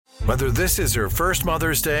Whether this is her first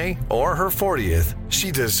Mother's Day or her 40th, she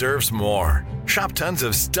deserves more. Shop tons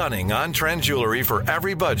of stunning on-trend jewelry for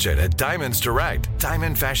every budget at Diamonds Direct.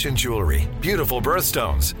 Diamond fashion jewelry, beautiful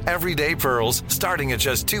birthstones, everyday pearls starting at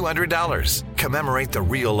just $200. Commemorate the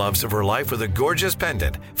real loves of her life with a gorgeous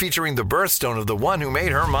pendant featuring the birthstone of the one who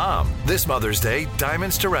made her mom. This Mother's Day,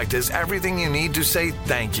 Diamonds Direct is everything you need to say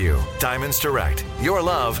thank you. Diamonds Direct. Your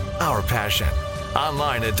love, our passion.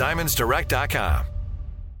 Online at diamondsdirect.com.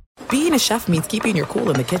 Being a chef means keeping your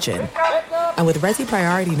cool in the kitchen. And with Resi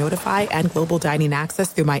Priority Notify and Global Dining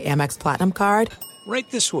Access through my Amex Platinum card, right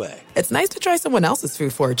this way. It's nice to try someone else's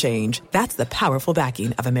food for a change. That's the powerful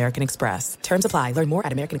backing of American Express. Terms apply. Learn more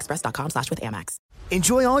at americanexpress.com/withAmex.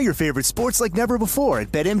 Enjoy all your favorite sports like never before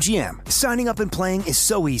at BetMGM. Signing up and playing is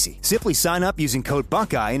so easy. Simply sign up using code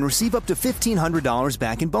Buckeye and receive up to $1,500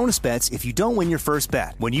 back in bonus bets if you don't win your first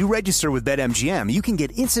bet. When you register with BetMGM, you can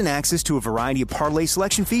get instant access to a variety of parlay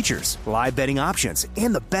selection features, live betting options,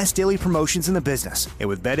 and the best daily promotions in the business. And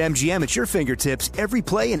with BetMGM at your fingertips, every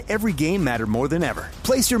play and every game matter more than ever.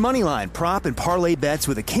 Place your moneyline, prop, and parlay bets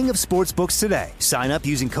with the king of sportsbooks today. Sign up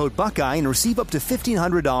using code Buckeye and receive up to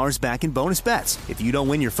 $1,500 back in bonus bets if you don't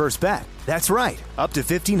win your first bet. That's right, up to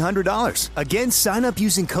 $1,500. Again, sign up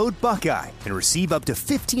using code Buckeye and receive up to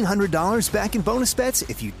 $1,500 back in bonus bets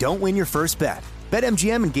if you don't win your first bet.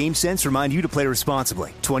 BetMGM and GameSense remind you to play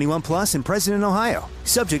responsibly. 21 plus and present in Ohio.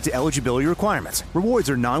 Subject to eligibility requirements.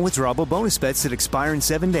 Rewards are non-withdrawable bonus bets that expire in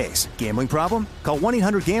 7 days. Gambling problem? Call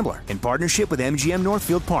 1-800-GAMBLER in partnership with MGM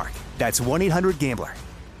Northfield Park. That's 1-800-GAMBLER.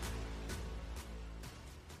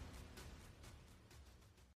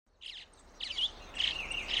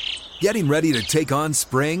 Getting ready to take on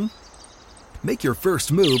spring? Make your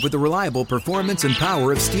first move with the reliable performance and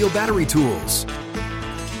power of Steel battery tools.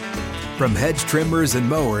 From hedge trimmers and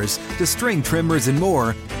mowers to string trimmers and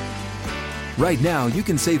more, right now you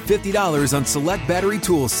can save $50 on select battery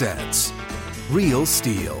tool sets. Real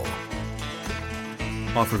Steel.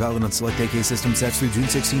 Offer valid on select AK system sets through June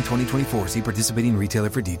 16, 2024. See participating retailer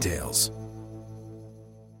for details.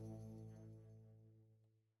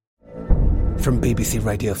 From BBC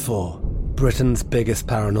Radio 4, Britain's biggest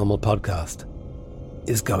paranormal podcast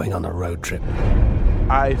is going on a road trip.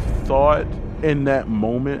 I thought in that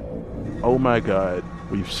moment, oh my God,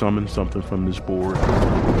 we've summoned something from this board.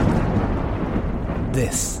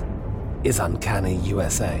 This is Uncanny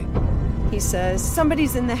USA. He says,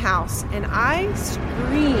 somebody's in the house, and I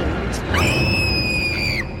screamed.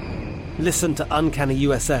 Listen to Uncanny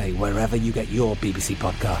USA wherever you get your BBC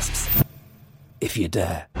podcasts, if you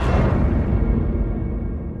dare.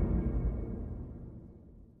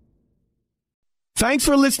 Thanks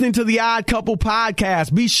for listening to the Odd Couple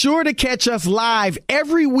podcast. Be sure to catch us live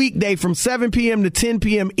every weekday from 7 p.m. to 10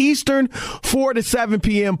 p.m. Eastern, 4 to 7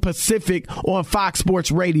 p.m. Pacific on Fox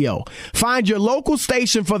Sports Radio. Find your local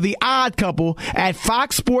station for the Odd Couple at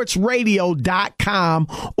foxsportsradio.com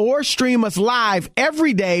or stream us live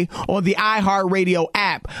every day on the iHeartRadio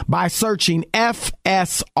app by searching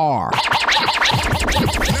FSR.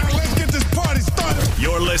 Now let's get this party started.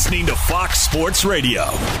 You're listening to Fox Sports Radio.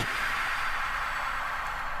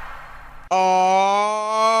 Oh,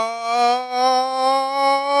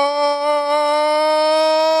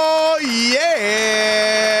 yeah.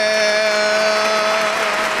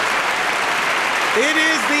 It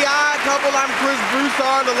is the Odd Couple. I'm Chris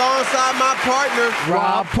Broussard alongside my partner,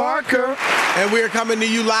 Rob Parker. And we're coming to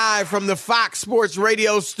you live from the Fox Sports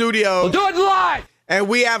Radio studio. We'll do it live. And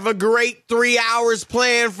we have a great 3 hours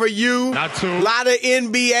planned for you. Not two. A lot of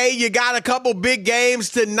NBA. You got a couple big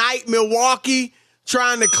games tonight. Milwaukee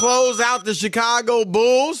trying to close out the Chicago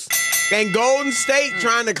Bulls, and Golden State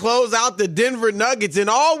trying to close out the Denver Nuggets. And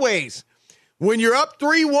always, when you're up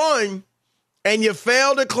 3-1 and you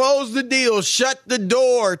fail to close the deal, shut the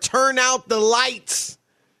door, turn out the lights,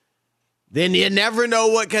 then you never know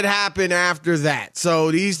what could happen after that.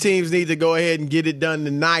 So these teams need to go ahead and get it done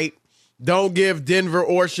tonight. Don't give Denver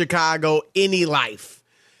or Chicago any life.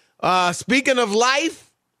 Speaking of life,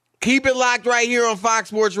 keep it locked right here on Fox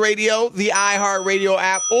Sports Radio, the iHeartRadio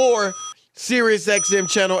app, or SiriusXM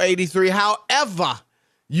Channel 83. However,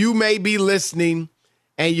 you may be listening,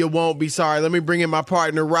 and you won't be sorry. Let me bring in my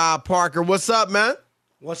partner, Rob Parker. What's up, man?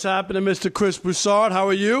 What's happening, Mr. Chris Broussard? How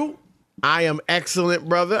are you? I am excellent,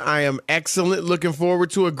 brother. I am excellent. Looking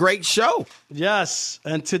forward to a great show. Yes,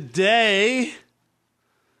 and today,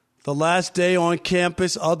 the last day on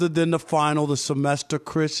campus, other than the final, the semester,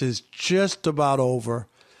 Chris, is just about over.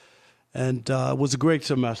 And it was a great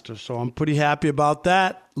semester, so I'm pretty happy about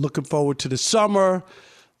that. Looking forward to the summer.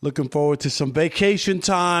 Looking forward to some vacation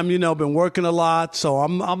time. You know, been working a lot, so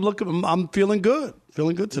I'm feeling good.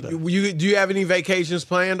 Feeling good today. Do you have any vacations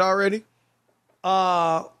planned already?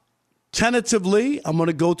 Tentatively, I'm going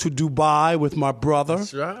to go to Dubai with my brother.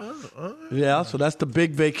 That's right. Yeah, so that's the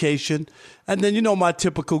big vacation. And then, my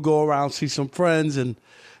typical go around, see some friends and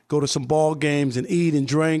go to some ball games and eat and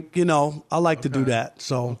drink. I like to do that.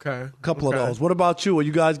 So a couple of those. What about you? Are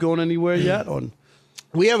you guys going anywhere yet?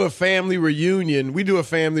 We have a family reunion. We do a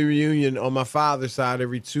family reunion on my father's side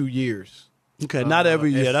every 2 years. Okay, not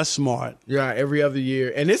every year. That's smart. Yeah, every other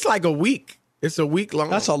year. And it's like a week. It's a week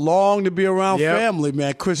long. That's a long to be around family,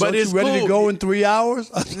 man. Chris, but you ready to go in 3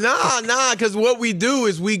 hours? Nah, because what we do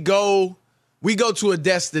is we go to a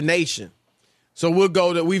destination. So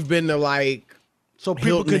we've been to like so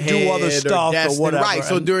people Hilton can do other stuff or whatever. Right,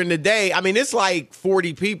 so during the day, it's like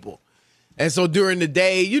 40 people. And so during the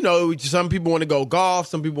day, some people want to go golf,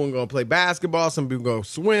 some people want to go play basketball, some people go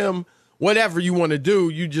swim, whatever you want to do.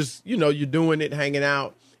 You just, you're doing it, hanging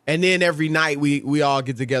out. And then every night we all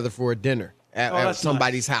get together for a dinner at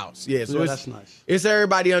somebody's house. Yeah, so that's nice. It's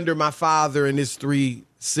everybody under my father and his 3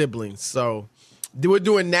 siblings. So we're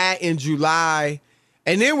doing that in July.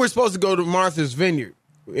 And then we're supposed to go to Martha's Vineyard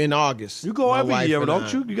in August. You go every year,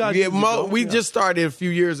 don't you? You guys we just started a few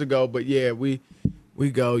years ago, but yeah, we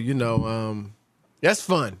go, that's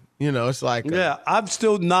fun. It's like I've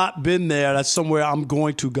still not been there. That's somewhere I'm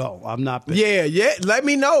going to go. I've not been. Yeah. Let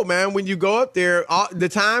me know, man, when you go up there. The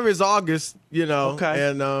time is August, Okay.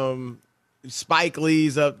 And Spike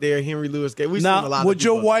Lee's up there, Henry Louis Gates. We've seen a lot. Would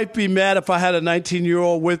your wife be mad if I had a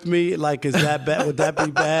 19-year-old with me? Like, is that bad? Would that be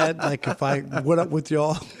bad? Like, if I went up with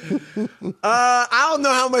y'all? I don't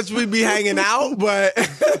know how much we'd be hanging out, but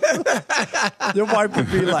your wife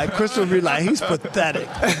would be like, Chris would be like, he's pathetic.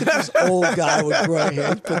 This old guy with gray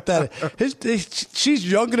hair, he's pathetic.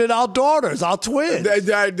 She's younger than our daughters, our twins.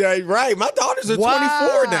 Right, my daughters are 24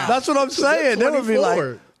 now. That's what I'm saying. They would be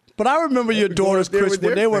like. But I remember your daughters, Chris,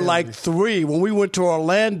 when they were like 3, when we went to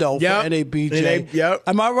Orlando for NABJ.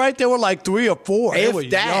 Am I right? They were like 3 or 4. They were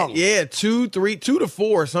young. Yeah, 2 to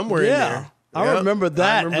 4, somewhere in there. I remember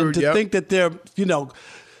that. And to think that they're,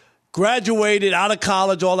 graduated out of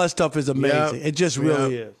college, all that stuff is amazing. It just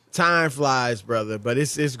really is. Time flies, brother, but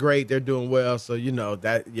it's great. They're doing well, so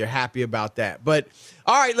that you're happy about that. But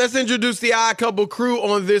all right, let's introduce the Odd Couple crew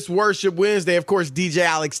on this Worship Wednesday. Of course, DJ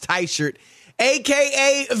Alex Teichert,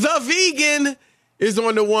 a.k.a. The Vegan, is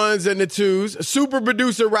on the 1s and the 2s. Super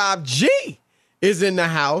producer Rob G is in the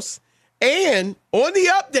house. And on the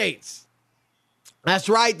updates, that's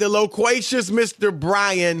right, the loquacious Mr.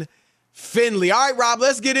 Brian Finley. All right, Rob,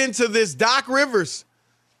 let's get into this. Doc Rivers.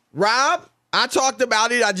 Rob, I talked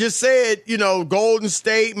about it. I just said, Golden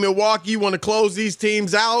State, Milwaukee want to close these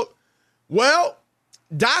teams out. Well,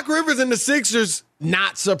 Doc Rivers and the Sixers,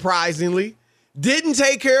 not surprisingly, didn't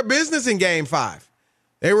take care of business in Game 5.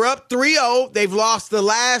 They were up 3-0. They've lost the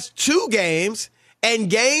last 2 games, and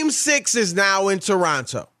Game 6 is now in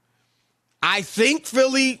Toronto. I think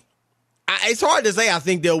Philly, it's hard to say I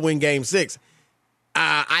think they'll win Game 6.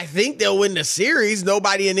 I think they'll win the series.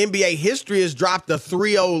 Nobody in NBA history has dropped a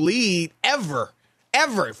 3-0 lead ever.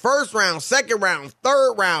 First round, second round,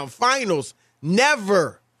 third round, finals.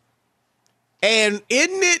 Never. And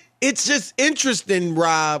it's just interesting,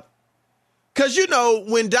 Rob, because,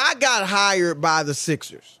 when Doc got hired by the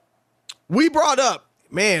Sixers, we brought up,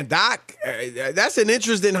 man, Doc, that's an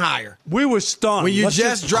interesting hire. We were stunned. When you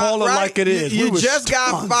just call it like it is. You just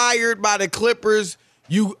got fired by the Clippers.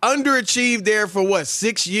 You underachieved there for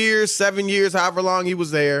 6 years, 7 years, however long he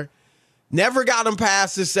was there. Never got him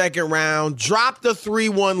past the second round. Dropped a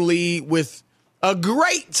 3-1 lead with a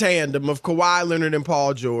great tandem of Kawhi Leonard and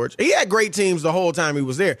Paul George. He had great teams the whole time he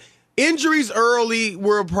was there. Injuries early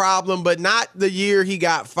were a problem, but not the year he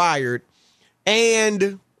got fired.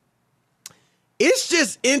 And it's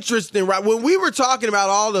just interesting, right? When we were talking about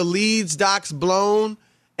all the leads Doc's blown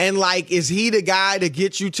and is he the guy to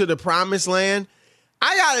get you to the promised land?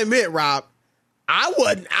 I got to admit, Rob,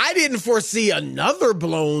 I didn't foresee another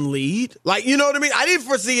blown lead. You know what I mean? I didn't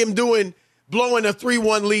foresee him blowing a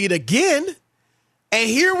 3-1 lead again. And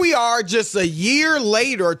here we are just a year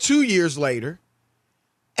later or 2 years later,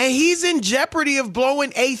 and he's in jeopardy of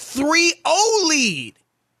blowing a 3-0 lead.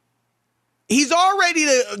 He's already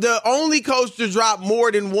the only coach to drop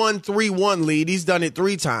more than one 3-1 lead. He's done it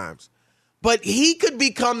 3 times. But he could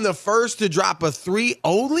become the first to drop a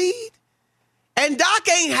 3-0 lead? And Doc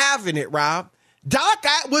ain't having it, Rob. Doc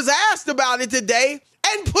was asked about it today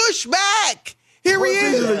and pushed back. Here he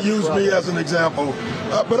is. It's easy to use me as an example,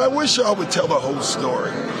 but I wish y'all would tell the whole story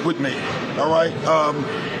with me, all right?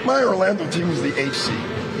 My Orlando team is the 8th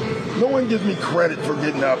seed. No one gives me credit for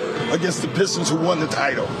getting up against the Pistons who won the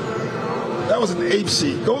title. That was an 8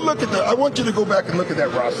 seed. Go look at that. I want you to go back and look at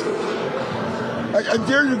that roster. I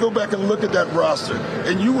dare you to go back and look at that roster,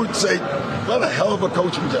 and you would say, what a hell of a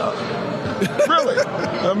coaching job. Really.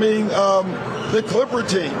 I mean, the Clipper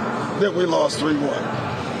team that we lost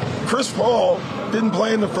 3-1. Chris Paul didn't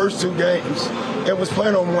play in the first 2 games and was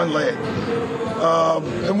playing on one leg.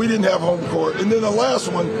 And we didn't have home court. And then the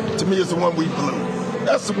last one, to me, is the one we blew.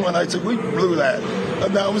 That's the one I said, we blew that.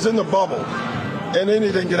 Now, it was in the bubble, and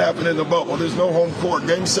anything can happen in the bubble. There's no home court.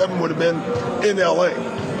 Game 7 would have been in L.A.,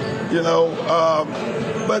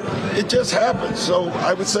 but it just happened. So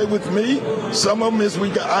I would say with me, some of them is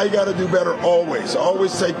I got to do better always. I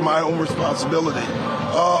always take my own responsibility.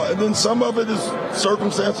 And then some of it is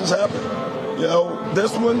circumstances happen.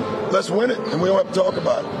 This one, let's win it, and we don't have to talk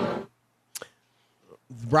about it.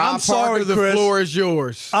 Rob I'm sorry, Parker, Chris. the floor is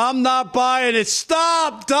yours. I'm not buying it.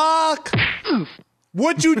 Stop, Doc.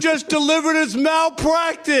 What you just delivered is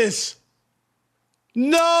malpractice.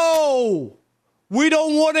 No. We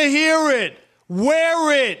don't want to hear it.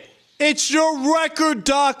 Wear it. It's your record,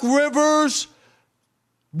 Doc Rivers.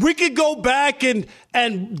 We could go back and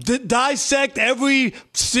dissect every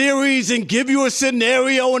series and give you a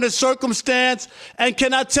scenario and a circumstance. And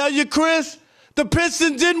can I tell you, Chris, the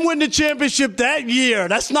Pistons didn't win the championship that year.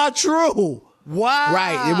 That's not true. Wow.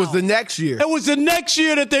 Right. It was the next year. It was the next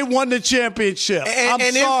year that they won the championship. And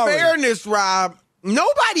I'm sorry. in fairness, Rob,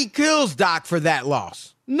 nobody kills Doc for that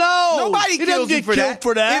loss. No. Nobody he kills doesn't him for get killed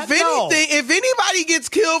for that. If anybody gets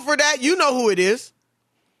killed for that, you know who it is.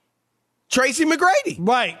 Tracy McGrady.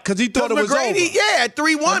 Right, because he thought it was over. Yeah, at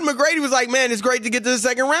 3-1, McGrady was like, man, it's great to get to the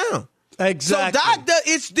second round. Exactly. So Doc,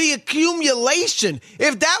 it's the accumulation.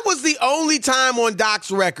 If that was the only time on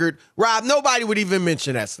Doc's record, Rob, nobody would even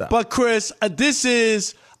mention that stuff. But, Chris,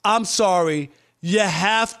 I'm sorry, you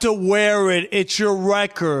have to wear it. It's your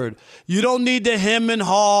record. You don't need to hem and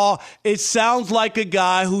haw. It sounds like a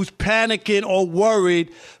guy who's panicking or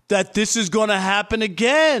worried that this is going to happen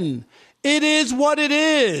again. It is what it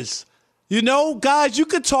is. Guys, you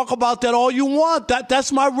can talk about that all you want.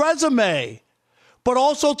 That's my resume. But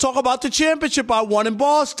also talk about the championship I won in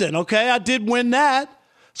Boston, okay? I did win that.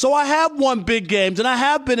 So I have won big games, and I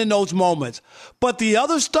have been in those moments. But the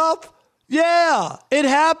other stuff, yeah, it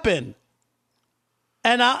happened.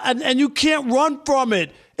 And you can't run from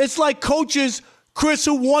it. It's like coaches, Chris,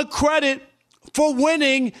 who want credit for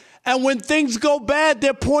winning, and when things go bad,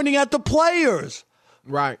 they're pointing at the players.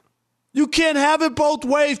 Right. You can't have it both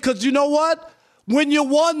ways, because you know what? When you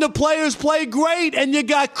won, the players play great, and you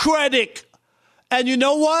got credit. And you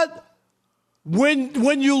know what?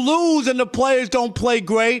 When you lose and the players don't play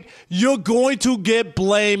great, you're going to get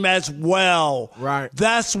blame as well. Right.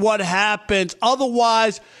 That's what happens.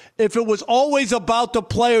 Otherwise, if it was always about the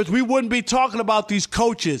players, we wouldn't be talking about these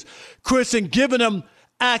coaches, Chris, and giving them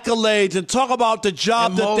accolades and talk about the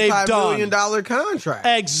job that they've done. Multi-million-dollar contract.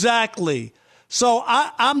 Exactly. So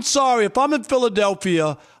I'm sorry. If I'm in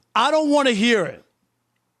Philadelphia, I don't want to hear it.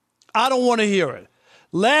 I don't want to hear it.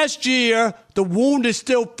 Last year, the wound is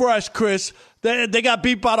still fresh, Chris. They got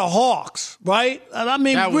beat by the Hawks, right? And I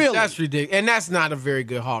mean, really. That's ridiculous. And that's not a very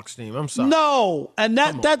good Hawks team. I'm sorry. No. And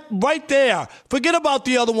that right there. Forget about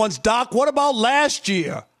the other ones, Doc. What about last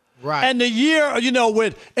year? Right. And the year,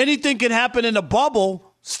 with anything can happen in the bubble.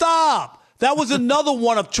 Stop. That was another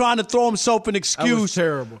one of trying to throw himself an excuse. That was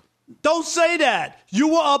terrible. Don't say that. You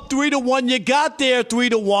were up 3-1. You got there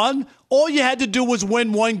 3-1. All you had to do was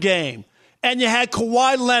win one game. And you had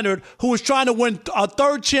Kawhi Leonard, who was trying to win a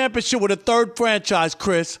third championship with a third franchise,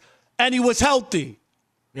 Chris, and he was healthy.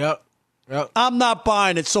 Yep. I'm not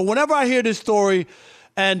buying it. So whenever I hear this story,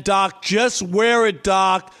 and Doc, just wear it,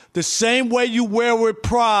 Doc, the same way you wear with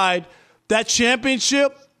pride, that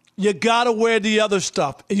championship, you got to wear the other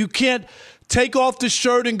stuff. And you can't take off the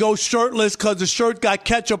shirt and go shirtless because the shirt got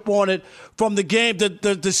ketchup on it from the game,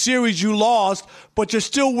 the series you lost, but you're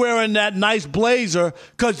still wearing that nice blazer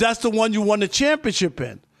because that's the one you won the championship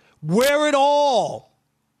in. Wear it all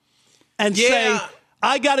and say,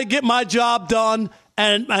 I got to get my job done,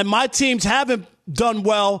 and my teams haven't done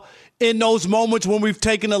well in those moments when we've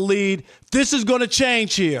taken a lead. This is going to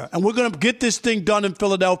change here, and we're going to get this thing done in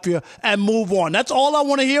Philadelphia and move on. That's all I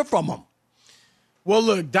want to hear from them. Well,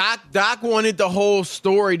 look, Doc wanted the whole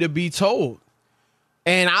story to be told,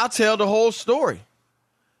 and I'll tell the whole story.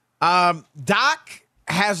 Doc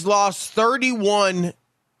has lost 31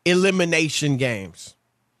 elimination games.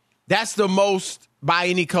 That's the most by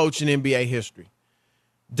any coach in NBA history.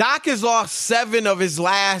 Doc has lost 7 of his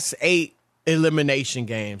last 8 elimination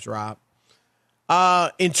games, Rob.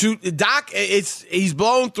 He's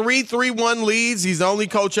blown 3-1 leads. He's the only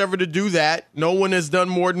coach ever to do that. No one has done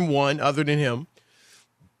more than one other than him.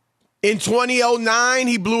 In 2009,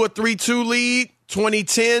 he blew a 3-2 lead.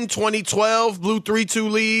 2010, 2012, blew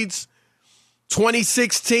 3-2 leads.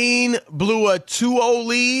 2016, blew a 2-0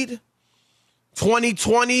 lead.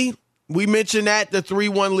 2020, we mentioned that, the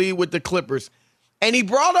 3-1 lead with the Clippers. And he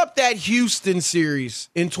brought up that Houston series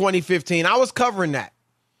in 2015. I was covering that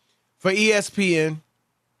for ESPN.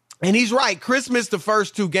 And he's right. Chris missed the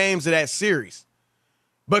first 2 games of that series.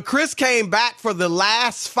 But Chris came back for the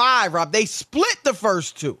last 5, Rob. They split the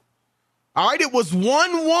first 2. All right, it was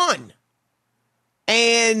 1-1.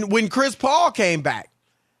 And when Chris Paul came back.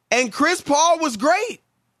 And Chris Paul was great.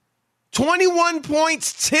 21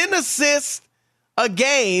 points, 10 assists a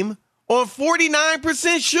game on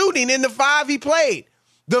 49% shooting in the 5 he played.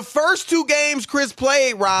 The first 2 games Chris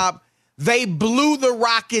played, Rob, they blew the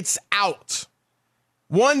Rockets out.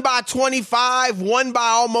 One by 25, one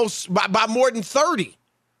by by more than 30.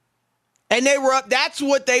 And they were up, that's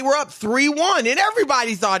what they were up, 3-1. And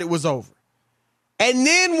everybody thought it was over. And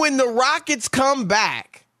then when the Rockets come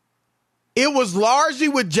back, it was largely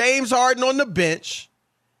with James Harden on the bench,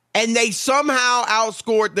 and they somehow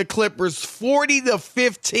outscored the Clippers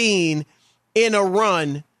 40-15 in a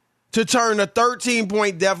run to turn a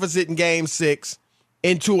 13-point deficit in Game 6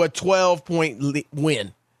 into a 12-point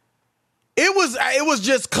win. It was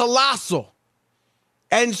just colossal.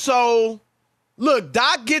 And so, look,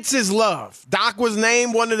 Doc gets his love. Doc was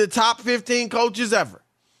named one of the top 15 coaches ever.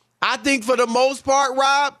 I think for the most part,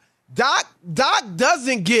 Rob, Doc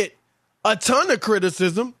doesn't get a ton of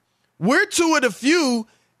criticism. We're 2 of the few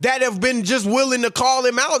that have been just willing to call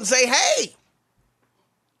him out and say, hey,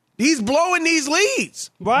 he's blowing these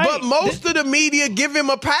leads. Right. But most of the media give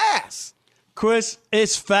him a pass. Chris,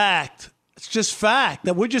 it's fact. It's just fact.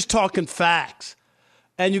 That we're just talking facts.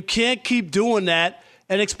 And you can't keep doing that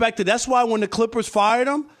and expect it. That's why when the Clippers fired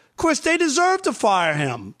him, Chris, they deserved to fire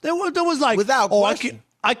him. There was like, without question.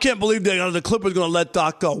 I can't believe the Clippers going to let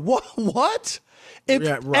Doc go. What? If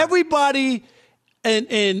everybody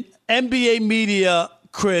in NBA media,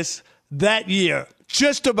 Chris, that year,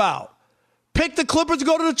 just about, picked the Clippers to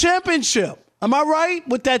go to the championship. Am I right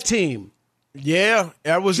with that team? Yeah,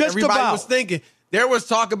 that was just everybody about. Was thinking. There was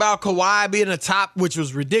talk about Kawhi being a top, which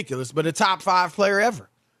was ridiculous, but a top 5 player ever.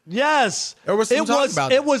 Yes. There was some talk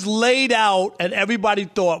about it was laid out, and everybody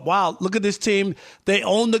thought, wow, look at this team. They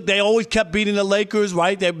always kept beating the Lakers,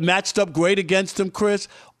 right? They matched up great against them, Chris.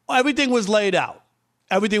 Everything was laid out.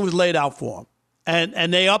 Everything was laid out for them.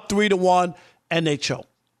 And they up 3-1, and they choke.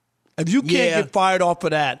 If you can't get fired off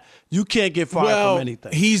of that, you can't get fired from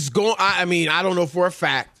anything. He's going, I mean, I don't know for a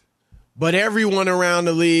fact, but everyone around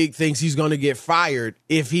the league thinks he's going to get fired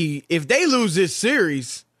if they lose this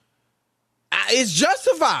series. It's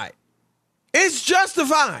justified. It's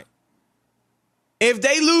justified. If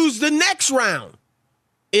they lose the next round,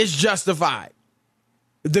 it's justified.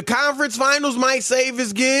 The conference finals might save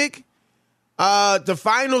his gig. The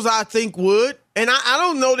finals, I think, would. And I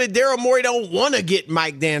don't know that Daryl Morey don't want to get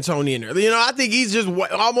Mike D'Antoni in there. You know, I think he's just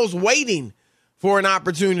almost waiting for an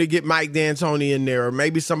opportunity to get Mike D'Antoni in there or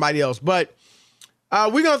maybe somebody else. But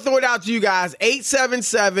we're going to throw it out to you guys.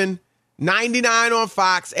 877-99 on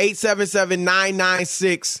Fox,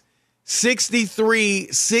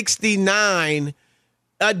 877-996-6369.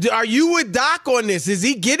 Are you with Doc on this? Is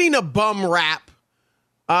he getting a bum rap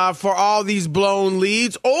for all these blown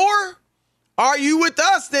leads? Or are you with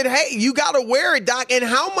us that, hey, you got to wear it, Doc? And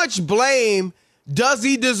how much blame does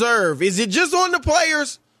he deserve? Is it just on the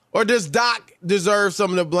players, or does Doc deserve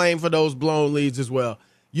some of the blame for those blown leads as well?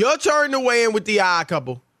 Your turn to weigh in with the Odd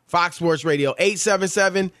Couple. Fox Sports Radio,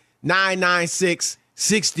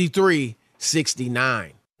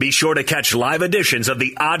 877-996-6369. Be sure to catch live editions of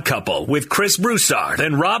The Odd Couple with Chris Broussard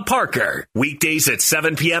and Rob Parker. Weekdays at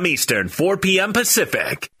 7 p.m. Eastern, 4 p.m.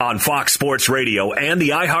 Pacific on Fox Sports Radio and the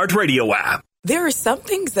iHeartRadio app. There are some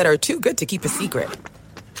things that are too good to keep a secret.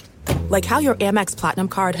 Like how your Amex Platinum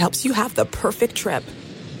card helps you have the perfect trip.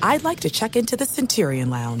 I'd like to check into the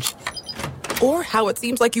Centurion Lounge. Or how it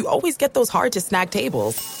seems like you always get those hard-to-snag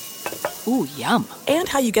tables. Ooh, yum. And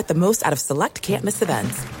how you get the most out of select can't-miss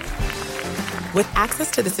events. With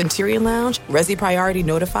access to the Centurion Lounge, Resi Priority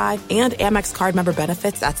Notify, and Amex card member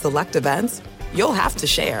benefits at select events, you'll have to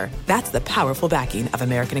share. That's the powerful backing of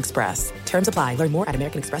American Express. Terms apply. Learn more at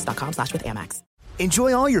americanexpress.com/withAmex.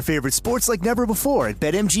 Enjoy all your favorite sports like never before at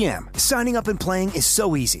BetMGM. Signing up and playing is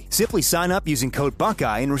so easy. Simply sign up using code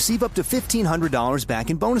Buckeye and receive up to $1,500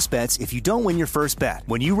 back in bonus bets if you don't win your first bet.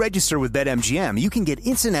 When you register with BetMGM, you can get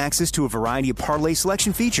instant access to a variety of parlay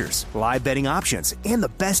selection features, live betting options, and the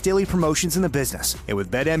best daily promotions in the business. And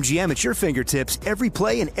with BetMGM at your fingertips, every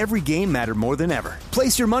play and every game matter more than ever.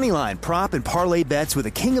 Place your moneyline, prop, and parlay bets with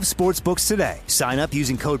the king of sportsbooks today. Sign up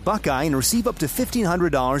using code Buckeye and receive up to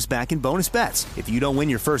 $1,500 back in bonus bets if you don't win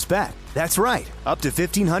your first bet. That's right, up to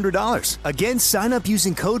 $1,500. Again, sign up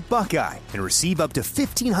using code Buckeye and receive up to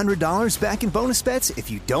 $1,500 back in bonus bets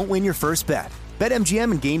if you don't win your first bet.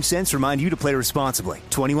 BetMGM and GameSense remind you to play responsibly.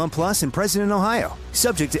 21 plus and present in Ohio.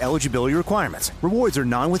 Subject to eligibility requirements. Rewards are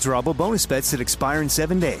non-withdrawable bonus bets that expire in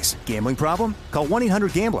 7 days. Gambling problem? Call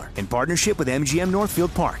 1-800-GAMBLER in partnership with MGM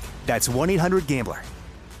Northfield Park. That's 1-800-GAMBLER.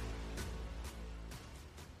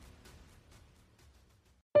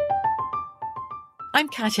 I'm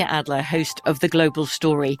Katya Adler, host of The Global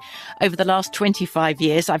Story. Over the last 25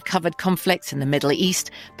 years, I've covered conflicts in the Middle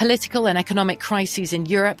East, political and economic crises in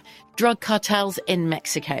Europe, drug cartels in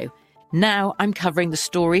Mexico. Now I'm covering the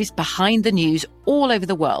stories behind the news all over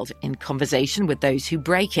the world in conversation with those who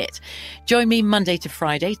break it. Join me Monday to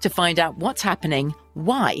Friday to find out what's happening,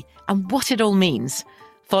 why, and what it all means.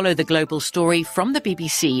 Follow The Global Story from the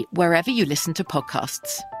BBC wherever you listen to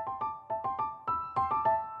podcasts.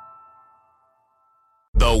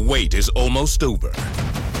 The wait is almost over.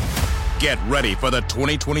 Get ready for the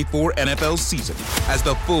 2024 NFL season as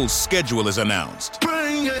the full schedule is announced.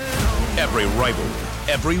 Every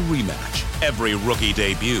rivalry, every rematch, every rookie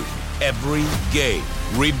debut, every game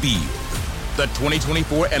revealed. The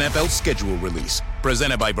 2024 NFL schedule release,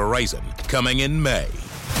 presented by Verizon, coming in May.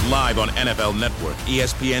 Live on NFL Network,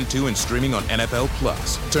 ESPN2, and streaming on NFL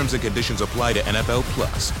Plus. Terms and conditions apply to NFL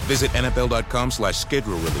Plus. Visit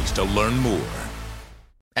NFL.com/schedule release to learn more.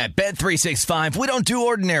 At Bet365, we don't do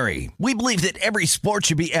ordinary. We believe that every sport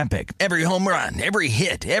should be epic. Every home run, every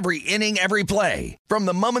hit, every inning, every play. From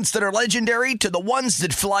the moments that are legendary to the ones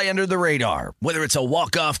that fly under the radar. Whether it's a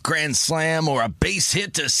walk-off grand slam or a base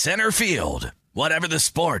hit to center field. Whatever the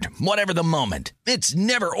sport, whatever the moment. It's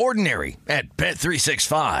never ordinary at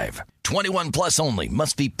Bet365. 21 plus only.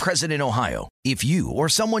 Must be present in Ohio. If you or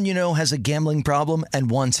someone you know has a gambling problem and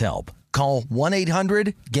wants help, call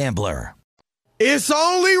 1-800-GAMBLER. It's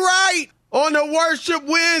only right on the Worship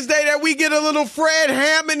Wednesday that we get a little Fred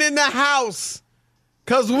Hammond in the house,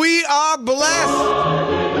 because we are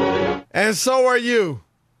blessed, and so are you.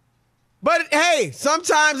 But, hey,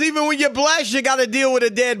 sometimes even when you're blessed, you got to deal with a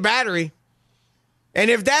dead battery. And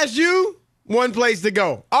if that's you, one place to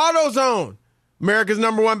go. AutoZone, America's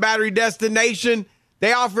 #1 battery destination.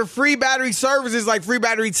 They offer free battery services like free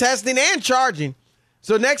battery testing and charging.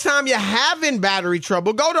 So next time you're having battery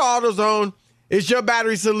trouble, go to AutoZone. It's your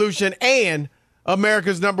battery solution and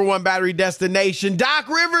America's #1 battery destination. Doc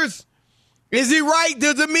Rivers, is he right?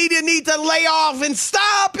 Does the media need to lay off and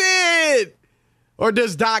stop it? Or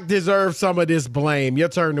does Doc deserve some of this blame? Your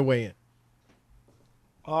turn to weigh in.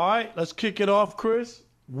 All right, let's kick it off, Chris,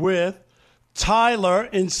 with Tyler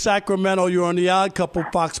in Sacramento. You're on the Odd Couple,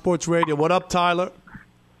 Fox Sports Radio. What up, Tyler?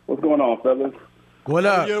 What's going on, fellas? What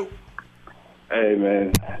up? Hey,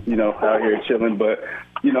 man. Out here chilling, but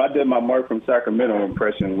I did my Mark from Sacramento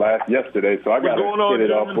impression yesterday, so I got to hit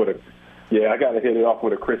it off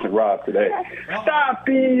with a Chris and Rob today. Stop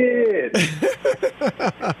it!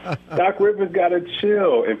 Doc Rivers got to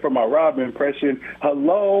chill. And for my Rob impression,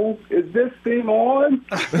 hello, is this thing on?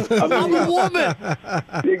 I'm a woman.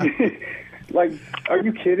 Like, are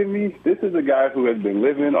you kidding me? This is a guy who has been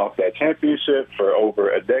living off that championship for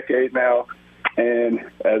over a decade now, and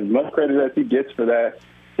as much credit as he gets for that,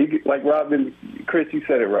 like Robin, Chris, you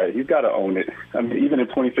said it right. He's got to own it. I mean, even in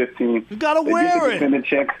 2015, you got to wear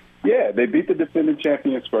it. They beat the defending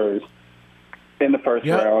champion Spurs in the first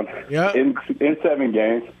round in 7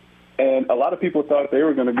 games, and a lot of people thought they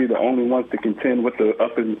were going to be the only ones to contend with the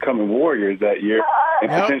up-and-coming Warriors that year and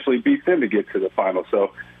potentially beat them to get to the final.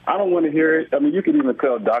 So I don't want to hear it. I mean, you could even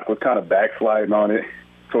tell Doc was kind of backsliding on it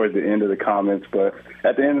towards the end of the comments, but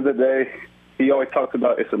at the end of the day, he always talks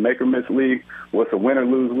about it's a make-or-miss league, well, it's a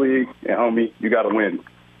win-or-lose league, and, homie, you got to win.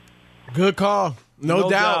 Good call. No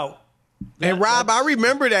doubt. And, Rob, I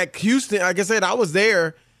remember that Houston, like I said, I was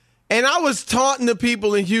there, and I was taunting the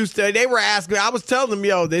people in Houston. They were asking, I was telling them,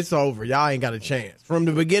 yo, this over. Y'all ain't got a chance. From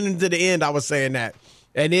the beginning to the end, I was saying that.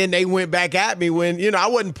 And then they went back at me when, I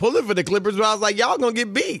wasn't pulling for the Clippers, but I was like, y'all going to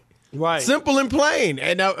get beat. Right. Simple and plain.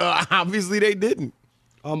 And obviously they didn't.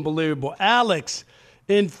 Unbelievable. Alex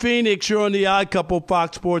in Phoenix, you're on the Odd Couple,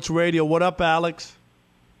 Fox Sports Radio. What up, Alex?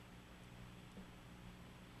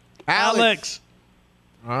 Alex.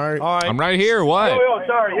 All right. I'm right here. What?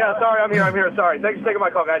 Sorry. Yeah, sorry. I'm here. Sorry. Thanks for taking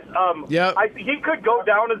my call, guys. He could go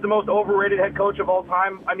down as the most overrated head coach of all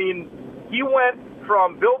time. I mean, he went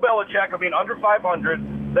from Bill Belichick, under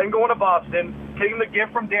 500, then going to Boston, getting the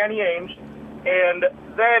gift from Danny Ainge, and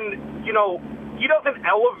then, he doesn't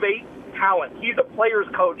elevate talent. He's a player's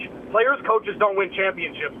coach. Players' coaches don't win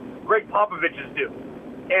championships. Greg Popovich's do.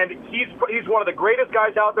 And he's one of the greatest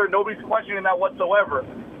guys out there. Nobody's questioning that whatsoever.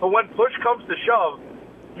 But when push comes to shove,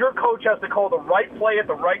 your coach has to call the right play at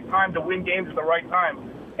the right time to win games at the right time.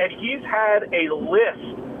 And he's had a list.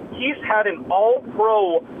 He's had an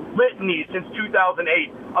all-pro litany since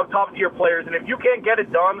 2008 of top-tier players. And if you can't get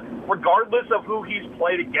it done, regardless of who he's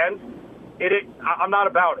played against, I'm not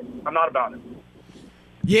about it. I'm not about it.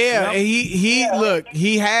 Yeah, and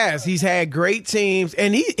he's had great teams,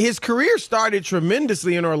 and his career started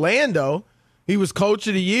tremendously in Orlando. He was coach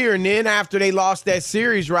of the year, and then after they lost that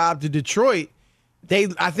series, Rob, to Detroit,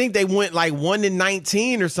 I think they went like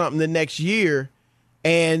 1-19 or something the next year,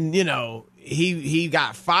 and he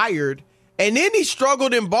got fired, and then he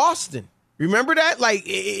struggled in Boston. Remember that? Like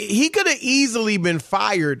he could have easily been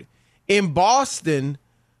fired in Boston,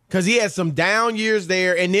 because he had some down years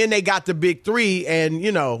there, and then they got the big three, and,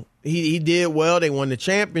 he did well. They won the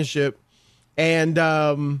championship. And,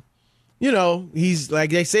 he's, like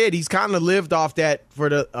they said, he's kind of lived off that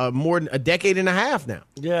for more than a decade and a half now.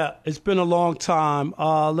 Yeah, it's been a long time.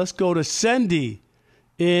 Let's go to Cindy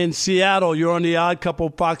in Seattle. You're on the Odd Couple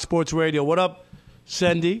Fox Sports Radio. What up,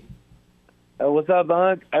 Cindy? What's up,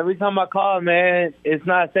 Unc? Every time I call, man, it's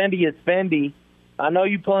not Cindy, it's Fendi. I know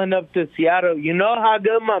you pulling up to Seattle. You know how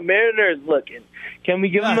good my Mariners looking. Can we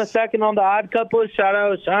give them a second on the Odd Couple? Shout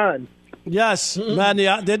out Sean. Yes, man,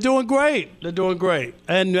 they're doing great. They're doing great.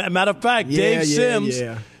 And matter of fact, Dave Sims,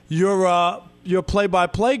 your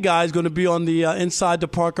play-by-play guy, is going to be on the Inside the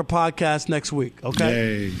Parker podcast next week.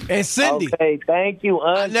 Okay. Yay. And Cindy. Okay, thank you,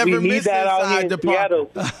 Unc. I never we need that out here in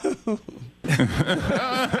Seattle.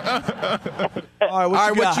 All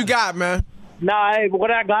right, what you got, man? Nah,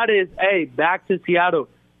 what I got is, back to Seattle.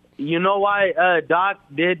 You know why Doc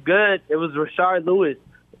did good? It was Rashard Lewis.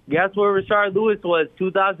 Guess where Rashard Lewis was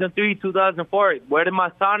 2003, 2004? Where did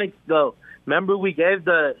my Sonics go? Remember we gave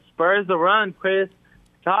the Spurs a run, Chris?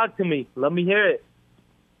 Talk to me. Let me hear it.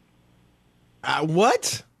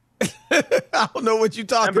 What? I don't know what you're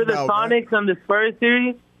talking about. Remember the Sonics on the Spurs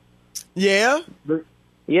series? Yeah. The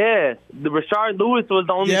Rashard Lewis was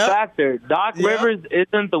the only factor. Doc Rivers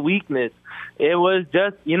isn't the weakness. It was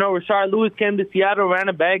just, Rashard Lewis came to Seattle, ran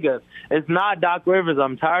a bag up. It's not Doc Rivers.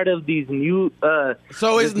 I'm tired of these new.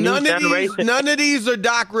 So it's none of these are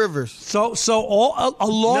Doc Rivers. So all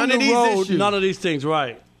along the road, none of these things,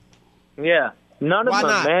 right? Yeah, none of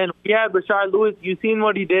them, man. We had Rashard Lewis. You seen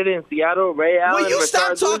what he did in Seattle? Ray Allen. Will you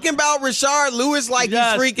stop talking about Rashard Lewis like he's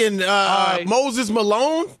freaking Moses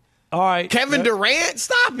Malone? All right, Kevin Durant.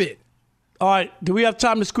 Stop it. All right, do we have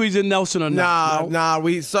time to squeeze in Nelson or not? Nah.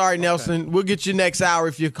 Sorry, Nelson. We'll get you next hour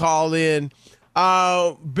if you call in.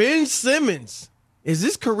 Ben Simmons, is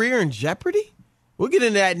his career in jeopardy? We'll get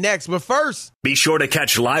into that next, but first, be sure to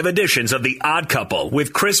catch live editions of The Odd Couple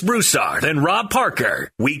with Chris Broussard and Rob Parker,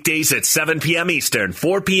 weekdays at 7 p.m. Eastern,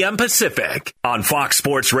 4 p.m. Pacific, on Fox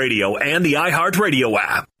Sports Radio and the iHeartRadio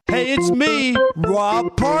app. Hey, it's me,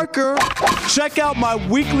 Rob Parker. Check out my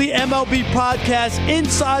weekly MLB podcast,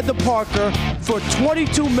 Inside the Parker, for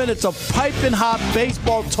 22 minutes of piping hot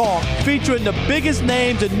baseball talk featuring the biggest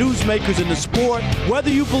names and newsmakers in the sport. Whether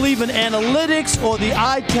you believe in analytics or the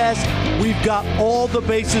eye test, we've got all the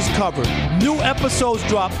bases covered. New episodes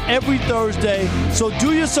drop every Thursday, so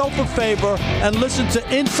do yourself a favor and listen to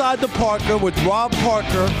Inside the Parker with Rob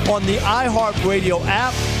Parker on the iHeartRadio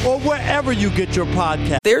app or wherever you get your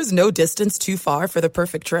podcast. There's no distance too far for the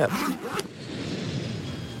perfect trip.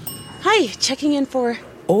 Hi, checking in for...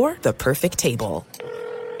 Or the perfect table.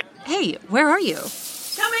 Hey, where are you?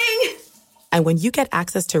 Coming! And when you get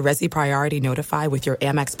access to Resi Priority Notify with your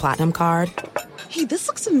Amex Platinum card... Hey, this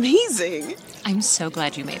looks amazing. I'm so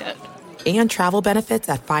glad you made it. And travel benefits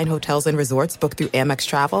at fine hotels and resorts booked through Amex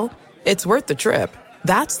Travel, it's worth the trip.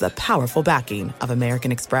 That's the powerful backing of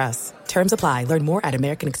American Express. Terms apply. Learn more at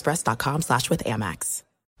americanexpress.com/withAmex.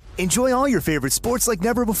 Enjoy all your favorite sports like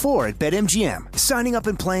never before at BetMGM. Signing up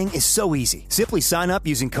and playing is so easy. Simply sign up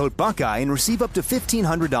using code Buckeye and receive up to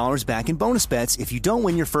 $1,500 back in bonus bets if you don't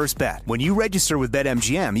win your first bet. When you register with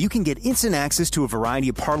BetMGM, you can get instant access to a variety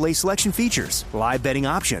of parlay selection features, live betting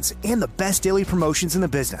options, and the best daily promotions in the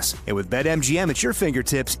business. And with BetMGM at your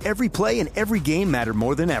fingertips, every play and every game matter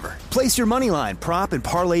more than ever. Place your moneyline, prop, and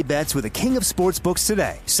parlay bets with the king of sportsbooks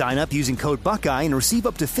today. Sign up using code Buckeye and receive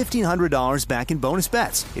up to $1,500 back in bonus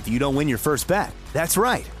bets. If you don't win your first bet. That's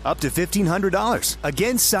right, up to $1,500.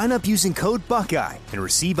 Again, sign up using code Buckeye and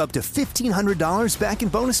receive up to $1,500 back in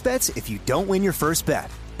bonus bets if you don't win your first bet.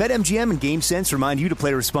 BetMGM and GameSense remind you to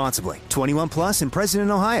play responsibly. 21 plus and present in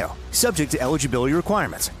Ohio. Subject to eligibility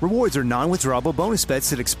requirements. Rewards are non-withdrawable bonus bets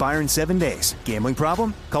that expire in 7 days. Gambling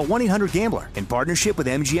problem? Call 1-800-GAMBLER in partnership with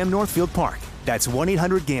MGM Northfield Park. That's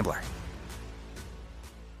 1-800-GAMBLER.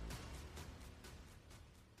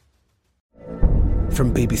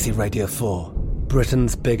 From BBC Radio 4,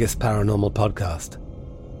 Britain's biggest paranormal podcast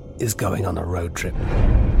is going on a road trip.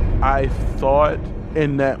 I thought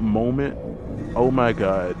in that moment, oh my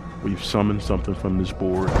God, we've summoned something from this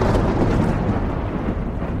board.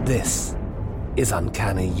 This is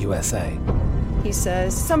Uncanny USA. He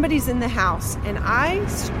says, somebody's in the house, and I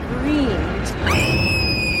screamed.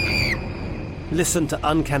 Listen to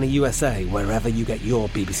Uncanny USA wherever you get your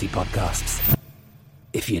BBC podcasts,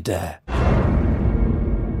 if you dare.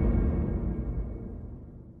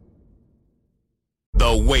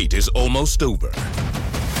 The wait is almost over.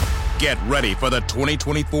 Get ready for the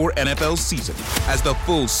 2024 NFL season as the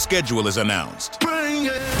full schedule is announced.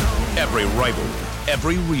 Every rivalry,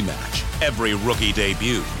 every rematch, every rookie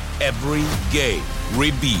debut, every game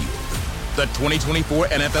revealed. The 2024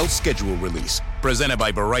 NFL schedule release, presented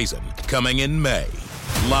by Verizon, coming in May.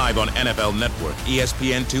 Live on NFL Network,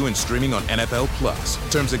 ESPN2, and streaming on NFL Plus.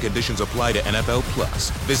 Terms and conditions apply to NFL Plus.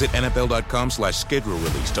 Visit NFL.com/schedule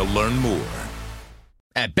release to learn more.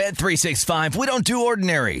 At Bet365, we don't do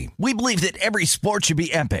ordinary. We believe that every sport should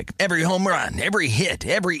be epic. Every home run, every hit,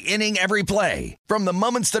 every inning, every play. From the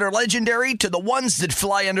moments that are legendary to the ones that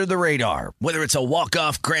fly under the radar. Whether it's a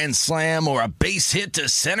walk-off grand slam or a base hit to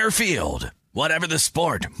center field. Whatever the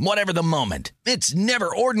sport, whatever the moment. It's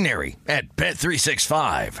never ordinary at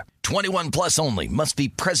Bet365. 21 plus only. Must be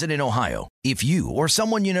present in Ohio. If you or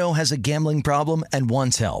someone you know has a gambling problem and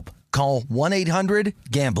wants help, call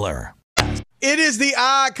 1-800-GAMBLER. It is the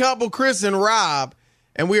Odd Couple, Chris and Rob,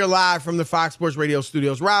 and we are live from the Fox Sports Radio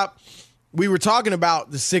studios. Rob, we were talking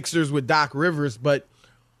about the Sixers with Doc Rivers, but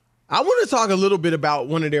I want to talk a little bit about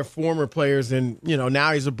one of their former players, and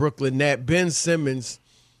now he's a Brooklyn Net, Ben Simmons.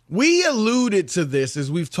 We alluded to this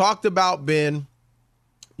as we've talked about Ben,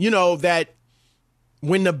 that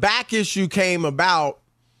when the back issue came about,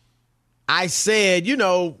 I said,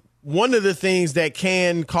 one of the things that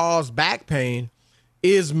can cause back pain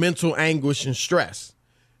is mental anguish and stress.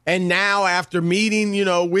 And now after meeting,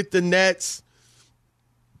 with the Nets,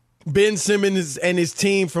 Ben Simmons and his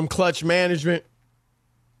team from Clutch Management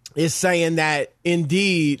is saying that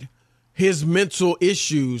indeed his mental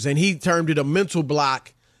issues, and he termed it a mental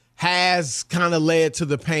block, has kind of led to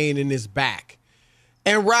the pain in his back.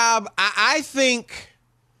 And Rob, I think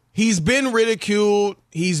he's been ridiculed,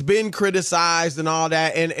 he's been criticized and all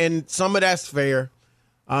that, and some of that's fair.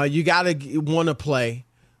 You got to want to play.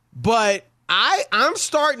 But I'm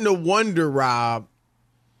starting to wonder, Rob,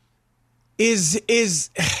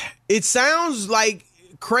 it sounds like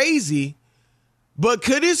crazy, but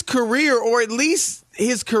could his career, or at least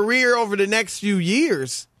his career over the next few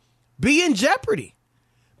years, be in jeopardy?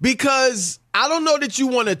 Because I don't know that you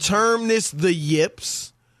want to term this the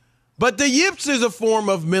yips, but the yips is a form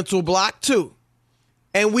of mental block too.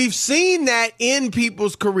 And we've seen that in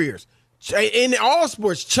people's careers. In all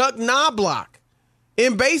sports, Chuck Knobloch.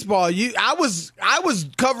 In baseball, I was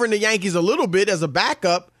covering the Yankees a little bit as a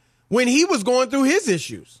backup when he was going through his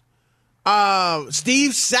issues.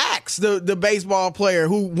 Steve Sachs, the baseball player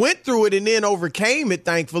who went through it and then overcame it,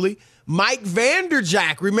 thankfully. Mike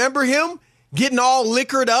Vanderjagt, remember him? Getting all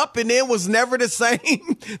liquored up and then was never the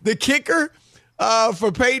same. The kicker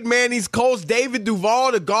for Peyton Manning's Colts, David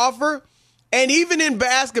Duval, the golfer. And even in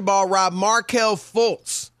basketball, Rob, Markelle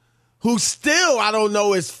Fultz, who still, I don't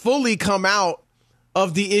know, has fully come out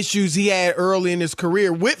of the issues he had early in his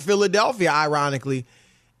career with Philadelphia, ironically.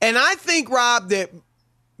 And I think, Rob, that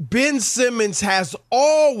Ben Simmons has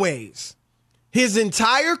always, his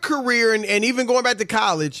entire career, and even going back to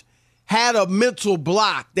college, had a mental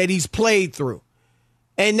block that he's played through.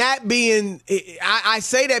 And that being, I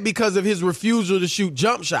say that because of his refusal to shoot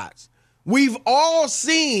jump shots. We've all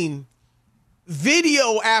seen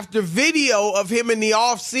video after video of him in the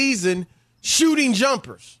offseason shooting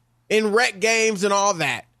jumpers in rec games and all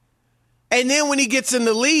that. And then when he gets in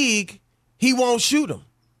the league, he won't shoot them.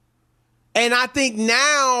 And I think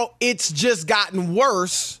now it's just gotten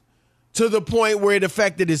worse to the point where it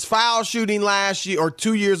affected his foul shooting last year or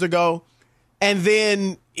 2 years ago, and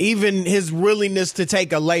then even his willingness to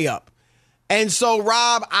take a layup. And so,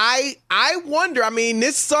 Rob, I wonder,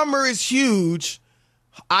 this summer is huge.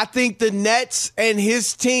 I think the Nets and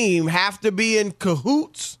his team have to be in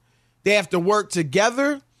cahoots. They have to work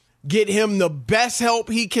together. get him the best help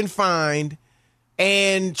he can find,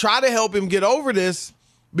 and try to help him get over this,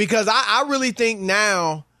 because I really think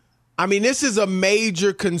now, I mean, this is a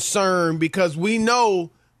major concern, because we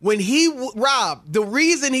know when Rob, the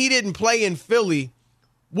reason he didn't play in Philly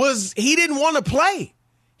was he didn't want to play.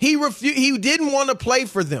 He didn't want to play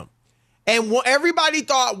for them. And everybody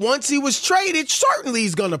thought once he was traded, certainly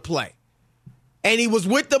he's going to play. And he was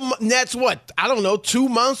with the Nets, 2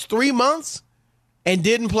 months, 3 months, and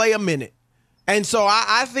didn't play a minute. And so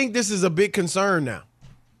I think this is a big concern now.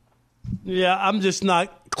 Yeah, I'm just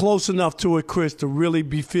not close enough to it, Chris, to really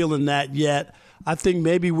be feeling that yet. I think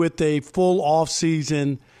maybe with a full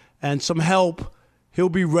offseason and some help, he'll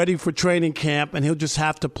be ready for training camp, and he'll just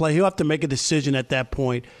have to play. He'll have to make a decision at that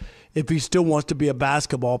point if he still wants to be a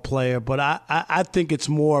basketball player. But I think it's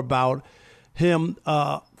more about him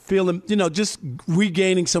feeling, just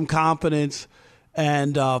regaining some confidence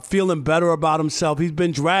and feeling better about himself. He's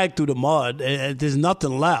been dragged through the mud, and there's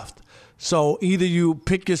nothing left. So either you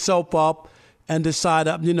pick yourself up and decide,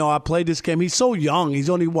 I played this game. He's so young. He's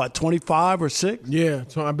only, 25 or 6? Yeah,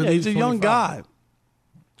 I believe he's a 25. young guy.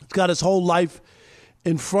 He's got his whole life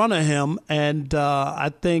in front of him, and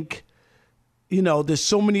I think, there's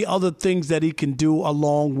so many other things that he can do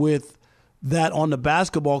along with that on the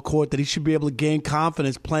basketball court that he should be able to gain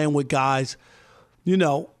confidence playing with guys,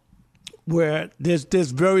 where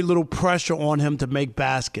there's very little pressure on him to make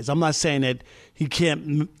baskets. I'm not saying that he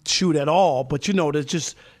can't shoot at all, but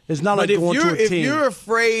it's not like going to a team. If you're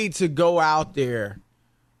afraid to go out there,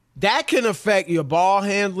 that can affect your ball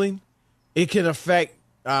handling. It can affect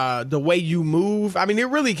the way you move. I mean, it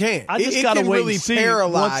really can. I just got to wait and see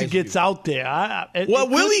once he gets out there.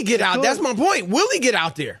 Will he get out? That's my point. Will he get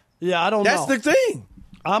out there? Yeah, I don't know. That's the thing.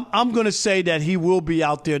 I'm going to say that he will be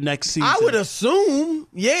out there next season. I would assume,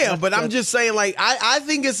 but I'm just saying, I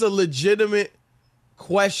think it's a legitimate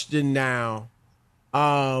question now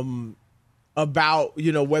about,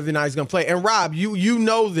 whether or not he's going to play. And, Rob, you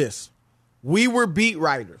know this. We were beat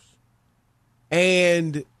writers.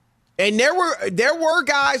 And there were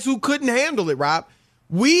guys who couldn't handle it, Rob.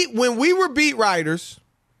 When we were beat writers,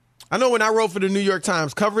 I know when I wrote for the New York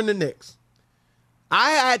Times covering the Knicks,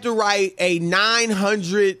 I had to write a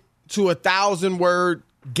 900 to 1,000 word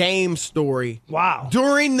game story. Wow.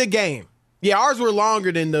 During the game. Yeah, ours were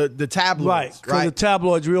longer than the tabloids. Right. Because the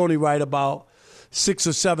tabloids, we only write about 600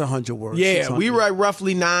 or 700 words. Yeah, we write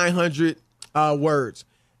roughly 900 words.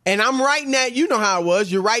 And I'm writing that, you know how it was.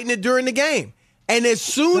 You're writing it during the game. And as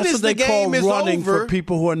soon as the game is over. That's what they call running for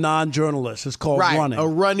people who are non-journalists. It's called running. A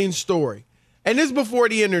running story. And this is before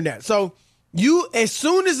the internet. So as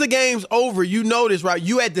soon as the game's over, you notice, right,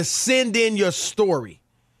 you had to send in your story.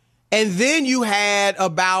 And then you had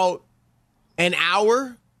about an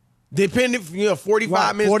hour, depending,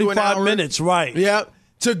 45 minutes to an hour. 45 minutes, right. Yep.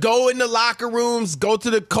 To go in the locker rooms, go to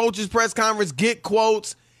the coach's press conference, get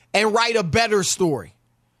quotes, and write a better story,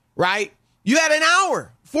 right? You had an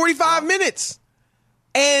hour, 45 minutes.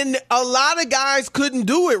 And a lot of guys couldn't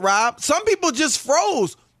do it, Rob. Some people just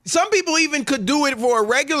froze. Some people even could do it for a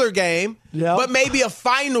regular game, but maybe a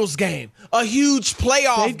finals game, a huge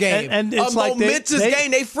playoff game, and a momentous game.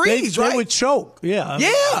 They freeze, right? They would choke.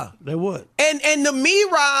 Yeah. They would. And to me,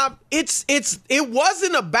 Rob, it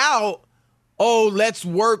wasn't about, let's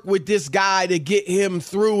work with this guy to get him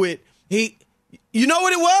through it. You know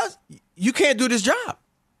what it was? You can't do this job.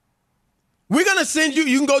 We're going to send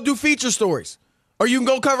you can go do feature stories, or you can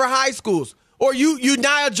go cover high schools, or you're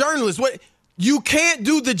now a journalist. You can't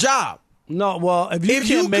do the job. No, well, if you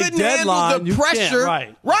can't make deadline, handle the pressure,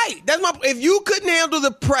 right. That's if you couldn't handle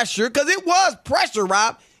the pressure, because it was pressure,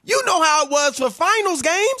 Rob. You know how it was for finals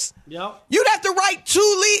games. Yep. You'd have to write 2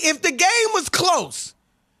 leads. If the game was close,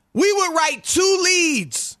 we would write 2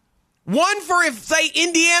 leads. One for if, say,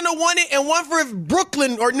 Indiana won it, and one for if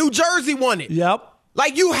Brooklyn or New Jersey won it. Yep.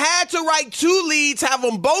 Like, you had to write 2 leads, have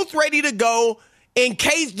them both ready to go in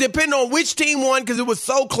case, depending on which team won, because it was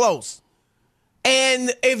so close.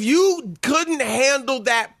 And if you couldn't handle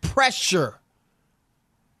that pressure,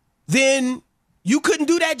 then you couldn't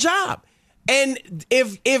do that job. And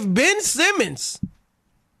if Ben Simmons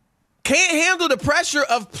can't handle the pressure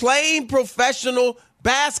of playing professional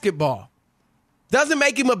basketball, doesn't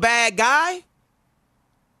make him a bad guy.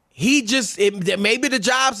 Maybe the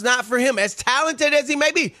job's not for him. As talented as he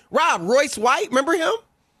may be. Rob, Royce White, remember him?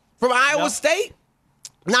 From Iowa State?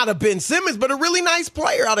 Not a Ben Simmons, but a really nice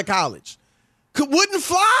player out of college. Wouldn't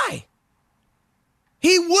fly.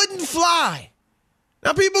 He wouldn't fly.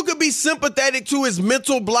 Now, people could be sympathetic to his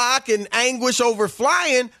mental block and anguish over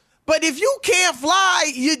flying, but if you can't fly,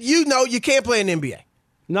 you know you can't play in the NBA.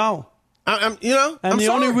 No. I'm the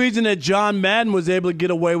only reason that John Madden was able to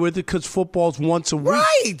get away with it because football's once a week.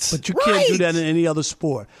 Right. But you can't do that in any other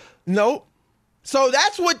sport. Nope. So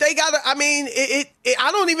that's what they got to, I mean,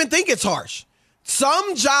 I don't even think it's harsh.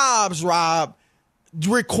 Some jobs, Rob,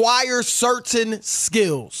 require certain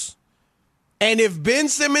skills. And if Ben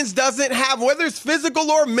Simmons doesn't have, whether it's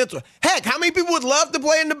physical or mental, heck, how many people would love to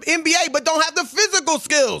play in the NBA but don't have the physical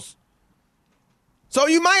skills? So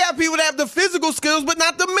you might have people that have the physical skills but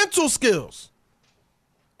not the mental skills.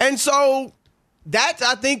 And so that's,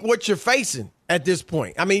 I think, what you're facing at this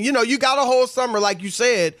point. I mean, you got a whole summer, like you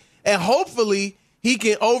said, and hopefully he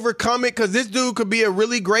can overcome it because this dude could be a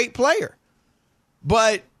really great player.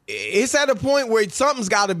 But it's at a point where something's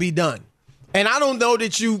got to be done. And I don't know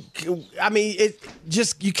that you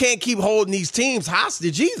can't keep holding these teams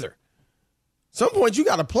hostage either. At some point, you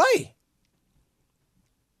got to play.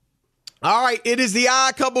 All right, it is the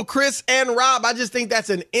odd couple, Chris and Rob. I just think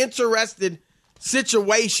that's an interesting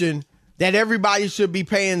situation that everybody should be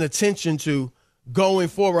paying attention to going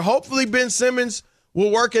forward. Hopefully, Ben Simmons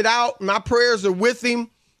will work it out. My prayers are with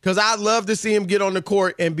him because I'd love to see him get on the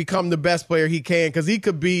court and become the best player he can because he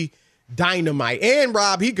could be dynamite. And,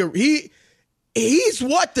 Rob, he's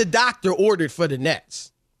what the doctor ordered for the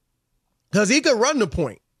Nets because he could run the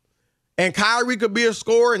point. And Kyrie could be a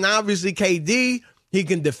scorer, and obviously KD. He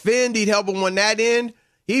can defend. He'd help them on that end.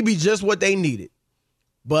 He'd be just what they needed.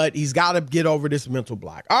 But he's got to get over this mental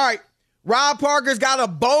block. All right. Rob Parker's got a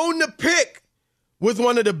bone to pick with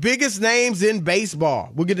one of the biggest names in baseball.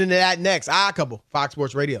 We'll get into that next. Odd Couple, Fox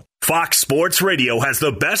Sports Radio. Fox Sports Radio has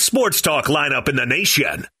the best sports talk lineup in the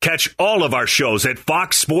nation. Catch all of our shows at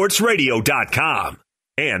foxsportsradio.com.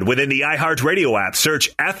 And within the iHeartRadio app,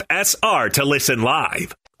 search FSR to listen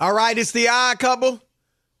live. All right. It's the Odd Couple.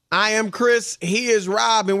 I am Chris, he is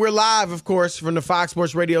Rob, and we're live, of course, from the Fox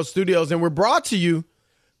Sports Radio studios, and we're brought to you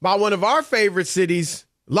by one of our favorite cities,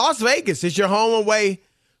 Las Vegas. It's your home away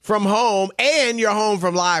from home and your home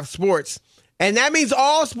from live sports. And that means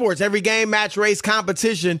all sports, every game, match, race,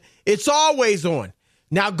 competition, it's always on.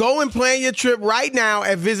 Now go and plan your trip right now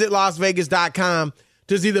at visitlasvegas.com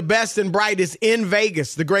to see the best and brightest in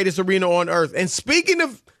Vegas, the greatest arena on earth. And speaking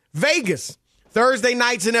of Vegas, Thursday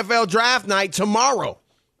night's NFL draft night tomorrow.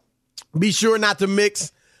 Be sure not to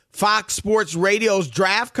mix Fox Sports Radio's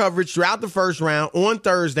draft coverage throughout the first round on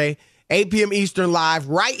Thursday, 8 p.m. Eastern live,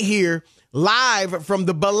 right here, live from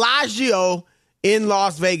the Bellagio in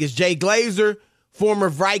Las Vegas. Jay Glazer, former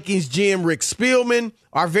Vikings GM Rick Spielman,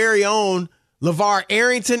 our very own LeVar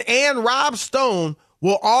Arrington, and Rob Stone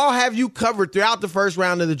will all have you covered throughout the first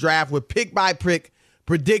round of the draft with pick-by-pick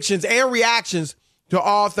predictions and reactions to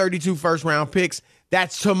all 32 first-round picks.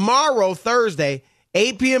 That's tomorrow, Thursday,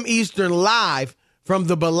 8 p.m. Eastern, live from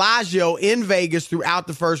the Bellagio in Vegas throughout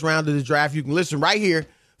the first round of the draft. You can listen right here,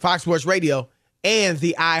 Fox Sports Radio, and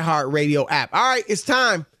the iHeartRadio app. All right, it's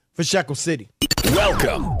time for Shekel City.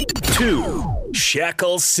 Welcome to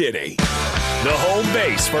Shekel City, the home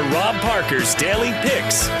base for Rob Parker's daily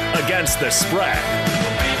picks against the spread.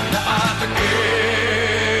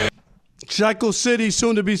 Shekel City,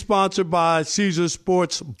 soon to be sponsored by Caesars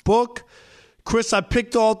Sports Book. Chris, I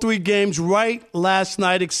picked all three games right last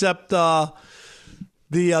night, except the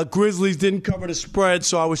Grizzlies didn't cover the spread,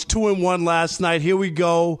 so I was 2-1 last night. Here we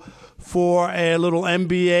go for a little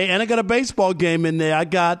NBA, and I got a baseball game in there. I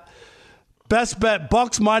got best bet,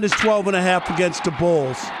 Bucks minus 12.5 against the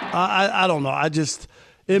Bulls. I don't know. I just,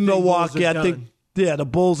 in Milwaukee, I think, the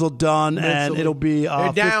Bulls are done, and it'll be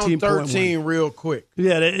they're down 13 win. real quick.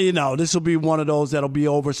 Yeah, this will be one of those that'll be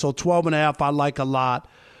over, so 12.5 I like a lot.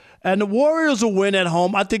 And the Warriors will win at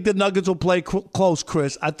home. I think the Nuggets will play close,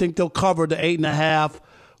 Chris. I think they'll cover the 8.5.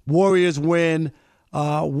 Warriors win.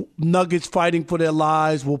 Nuggets fighting for their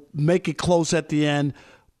lives. Will make it close at the end,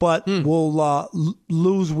 but will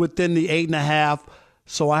lose within the 8.5.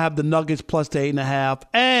 So I have the Nuggets plus the 8.5.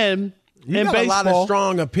 And you got baseball, a lot of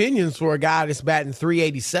strong opinions for a guy that's batting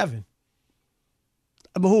 .387.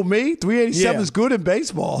 Who, me? 387 is good in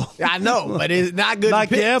baseball. I know, but it's not good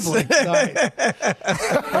not in gambling.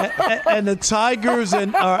 and the Tigers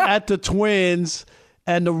are at the Twins.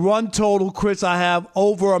 And the run total, Chris, I have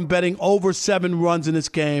over. I'm betting over 7 runs in this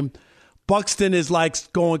game. Buxton is like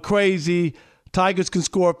going crazy. Tigers can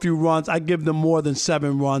score a few runs. I give them more than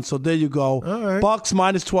 7 runs. So there you go. All right. Bucks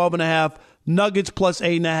minus 12.5. Nuggets plus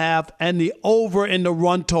 8.5. And the over in the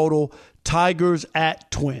run total, Tigers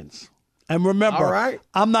at Twins. And remember, all right,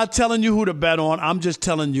 I'm not telling you who to bet on. I'm just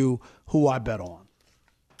telling you who I bet on.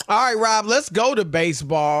 All right, Rob, let's go to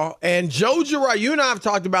baseball. And Joe Girardi, you and I have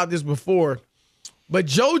talked about this before, but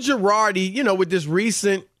Joe Girardi, with this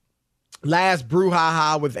recent last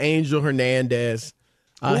brouhaha with Angel Hernandez,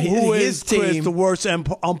 Who his is Chris, team, the worst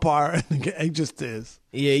umpire? He just is.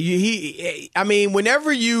 Yeah, I mean,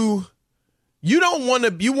 whenever you don't want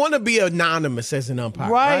to, you want to be anonymous as an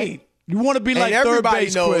umpire, right? You want to be like and third everybody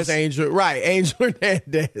base, knows Chris. Angel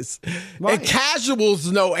Hernandez, and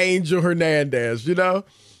casuals know Angel Hernandez,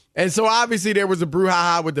 And so obviously there was a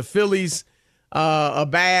brouhaha with the Phillies, a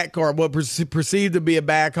bad or what perceived to be a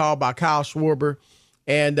bad call by Kyle Schwarber,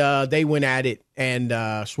 and they went at it, and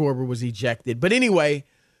Schwarber was ejected. But anyway,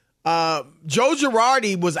 Joe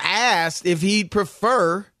Girardi was asked if he'd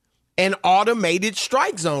prefer an automated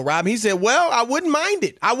strike zone, Rob. He said, well, I wouldn't mind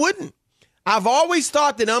it. I wouldn't. I've always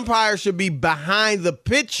thought that umpires should be behind the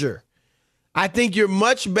pitcher. I think you're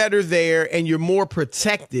much better there and you're more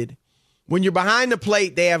protected. When you're behind the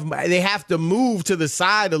plate, they have to move to the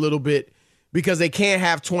side a little bit because they can't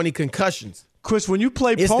have 20 concussions. Chris, when you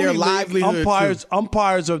play Pony League,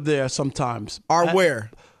 umpires are there sometimes. Where?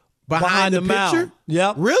 Behind the pitcher? Mound.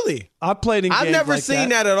 Yep. Really? I played in games I've never like seen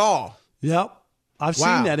that at all. Yep. I've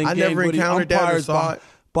seen that in games. I never encountered that or saw it.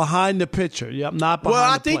 Behind the pitcher. Yep, not behind the plate. Well,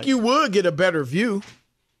 I think you would get a better view.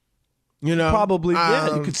 Probably,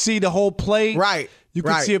 yeah. You could see the whole plate. Right. You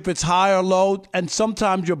can see if it's high or low, and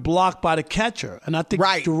sometimes you're blocked by the catcher. And I think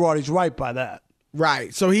Girardi's right by that.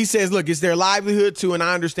 Right. So he says, look, it's their livelihood too, and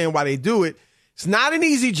I understand why they do it. It's not an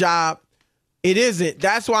easy job. It isn't.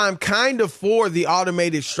 That's why I'm kind of for the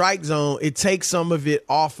automated strike zone. It takes some of it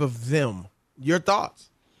off of them. Your thoughts?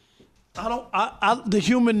 The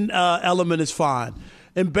human element is fine.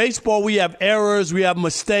 In baseball, we have errors, we have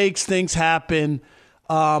mistakes, things happen,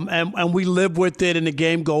 and we live with it, and the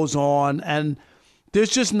game goes on. And there's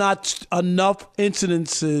just not enough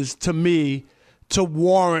incidences to me to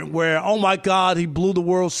warrant where, oh, my God, he blew the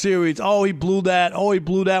World Series. Oh, he blew that. Oh, he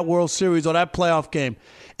blew that World Series or that playoff game.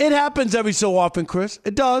 It happens every so often, Chris.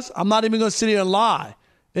 It does. I'm not even going to sit here and lie.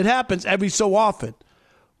 It happens every so often.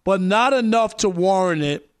 But not enough to warrant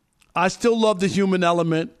it. I still love the human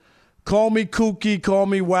element. Call me kooky, call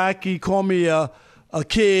me wacky, call me a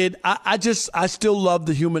kid. I still love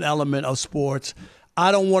the human element of sports.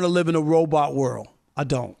 I don't want to live in a robot world. I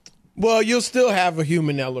don't. Well, you'll still have a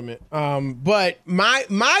human element. But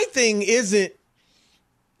my thing isn't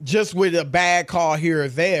just with a bad call here or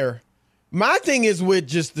there. My thing is with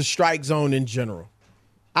just the strike zone in general.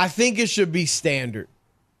 I think it should be standard.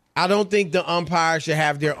 I don't think the umpires should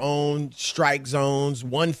have their own strike zones.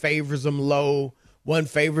 One favors them low, one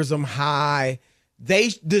favors them high.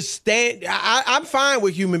 I'm fine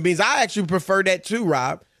with human beings. I actually prefer that too,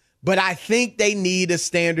 Rob. But I think they need a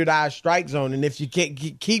standardized strike zone. And if you can't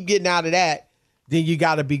keep getting out of that, then you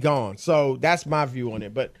got to be gone. So that's my view on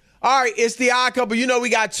it. But all right, it's the Odd Couple. We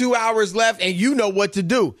got 2 hours left, and you know what to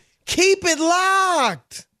do. Keep it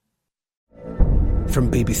locked.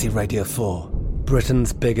 From BBC Radio 4,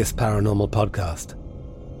 Britain's biggest paranormal podcast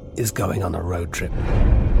is going on a road trip.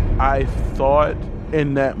 I thought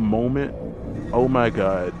in that moment, oh my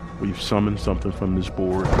God, we've summoned something from this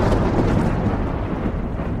board.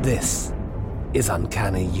 This is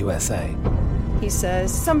Uncanny USA. He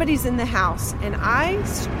says, somebody's in the house, and I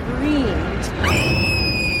screamed.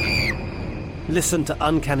 Listen to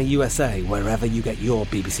Uncanny USA wherever you get your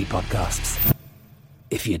BBC podcasts,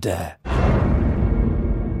 if you dare.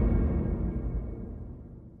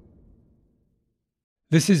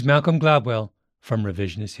 This is Malcolm Gladwell from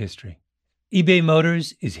Revisionist History. eBay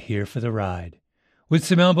Motors is here for the ride. With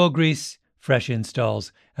some elbow grease, fresh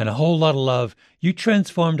installs, and a whole lot of love, you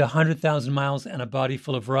transformed 100,000 miles and a body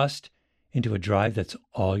full of rust into a drive that's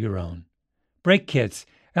all your own. Brake kits,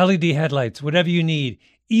 LED headlights, whatever you need,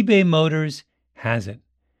 eBay Motors has it.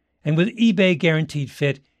 And with eBay Guaranteed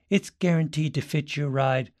Fit, it's guaranteed to fit your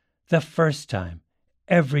ride the first time,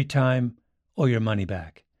 every time, or your money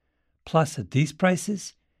back. Plus, at these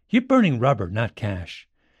prices, you're burning rubber, not cash.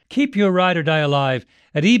 Keep your ride or die alive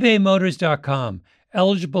at ebaymotors.com.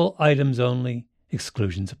 Eligible items only.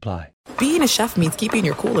 Exclusions apply. Being a chef means keeping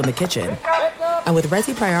your cool in the kitchen. And with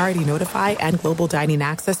Resi Priority Notify and Global Dining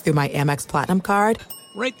Access through my Amex Platinum card...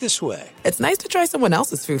 Right this way. It's nice to try someone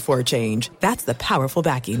else's food for a change. That's the powerful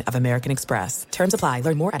backing of American Express. Terms apply.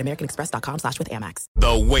 Learn more at americanexpress.com/withAmex.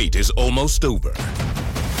 The wait is almost over.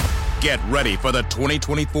 Get ready for the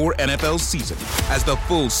 2024 NFL season as the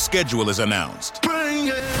full schedule is announced.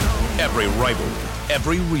 Every rivalry,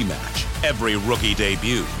 every rematch, every rookie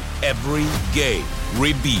debut, every game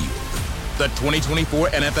revealed. The 2024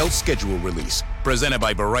 NFL schedule release, presented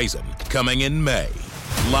by Verizon, coming in May.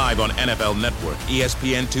 Live on NFL Network,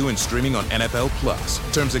 ESPN2, and streaming on NFL Plus.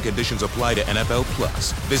 Terms and conditions apply to NFL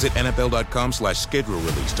Plus. Visit NFL.com/schedule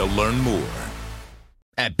release to learn more.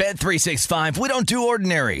 At Bet365, we don't do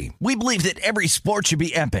ordinary. We believe that every sport should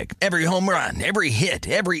be epic. Every home run, every hit,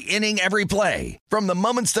 every inning, every play. From the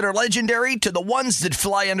moments that are legendary to the ones that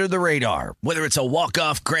fly under the radar. Whether it's a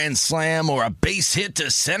walk-off grand slam or a base hit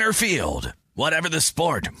to center field. Whatever the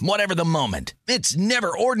sport, whatever the moment. It's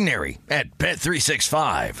never ordinary at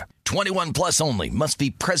Bet365. 21 plus only. Must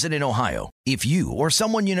be present in Ohio. If you or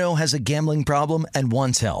someone you know has a gambling problem and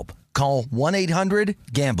wants help, call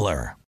 1-800-GAMBLER.